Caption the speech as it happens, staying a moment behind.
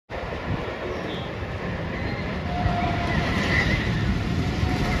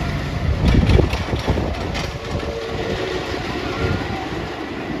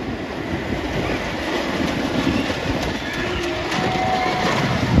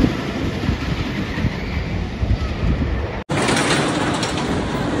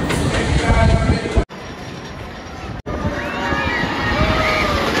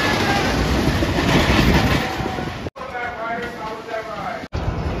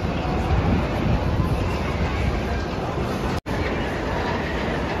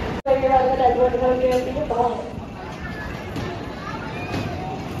Cedar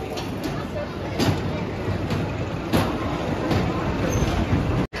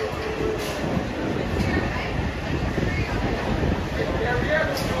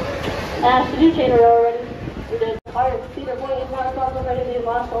chain row already. We did hard Cedar point is not possible ready to do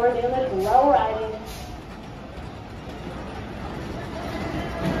lost forward damage, low riding.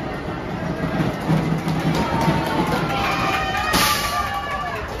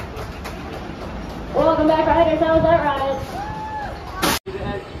 Welcome back, riders. How was that ride?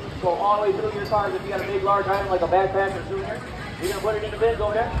 Go all the way through your cars. If you got a big, large item like a backpack or souvenir, you're going to put it in the bins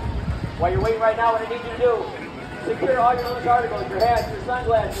over there. While you're waiting right now, what I need you to do, secure all your little articles, your hats, your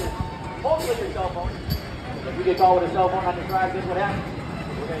sunglasses, mostly your cell phone. If we get caught with a cell phone on the drive, guess what happens?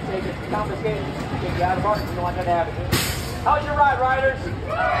 We're going to take it, confiscate it, take you out of park. We don't want that to happen. How's your ride, riders?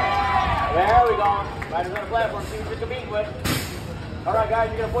 There we go. Riders on the platform, see what you can compete with. All right, guys,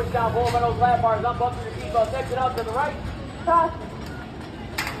 you're going to push down both of those lap bars, unbuckle your seatbelts, exit out to the right. Stop.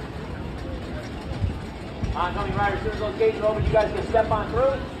 Oncoming riders, as soon as those gates are open, you guys can step on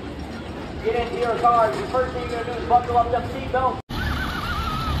through. Get into your cars. The first thing you're going to do is buckle up them seatbelts.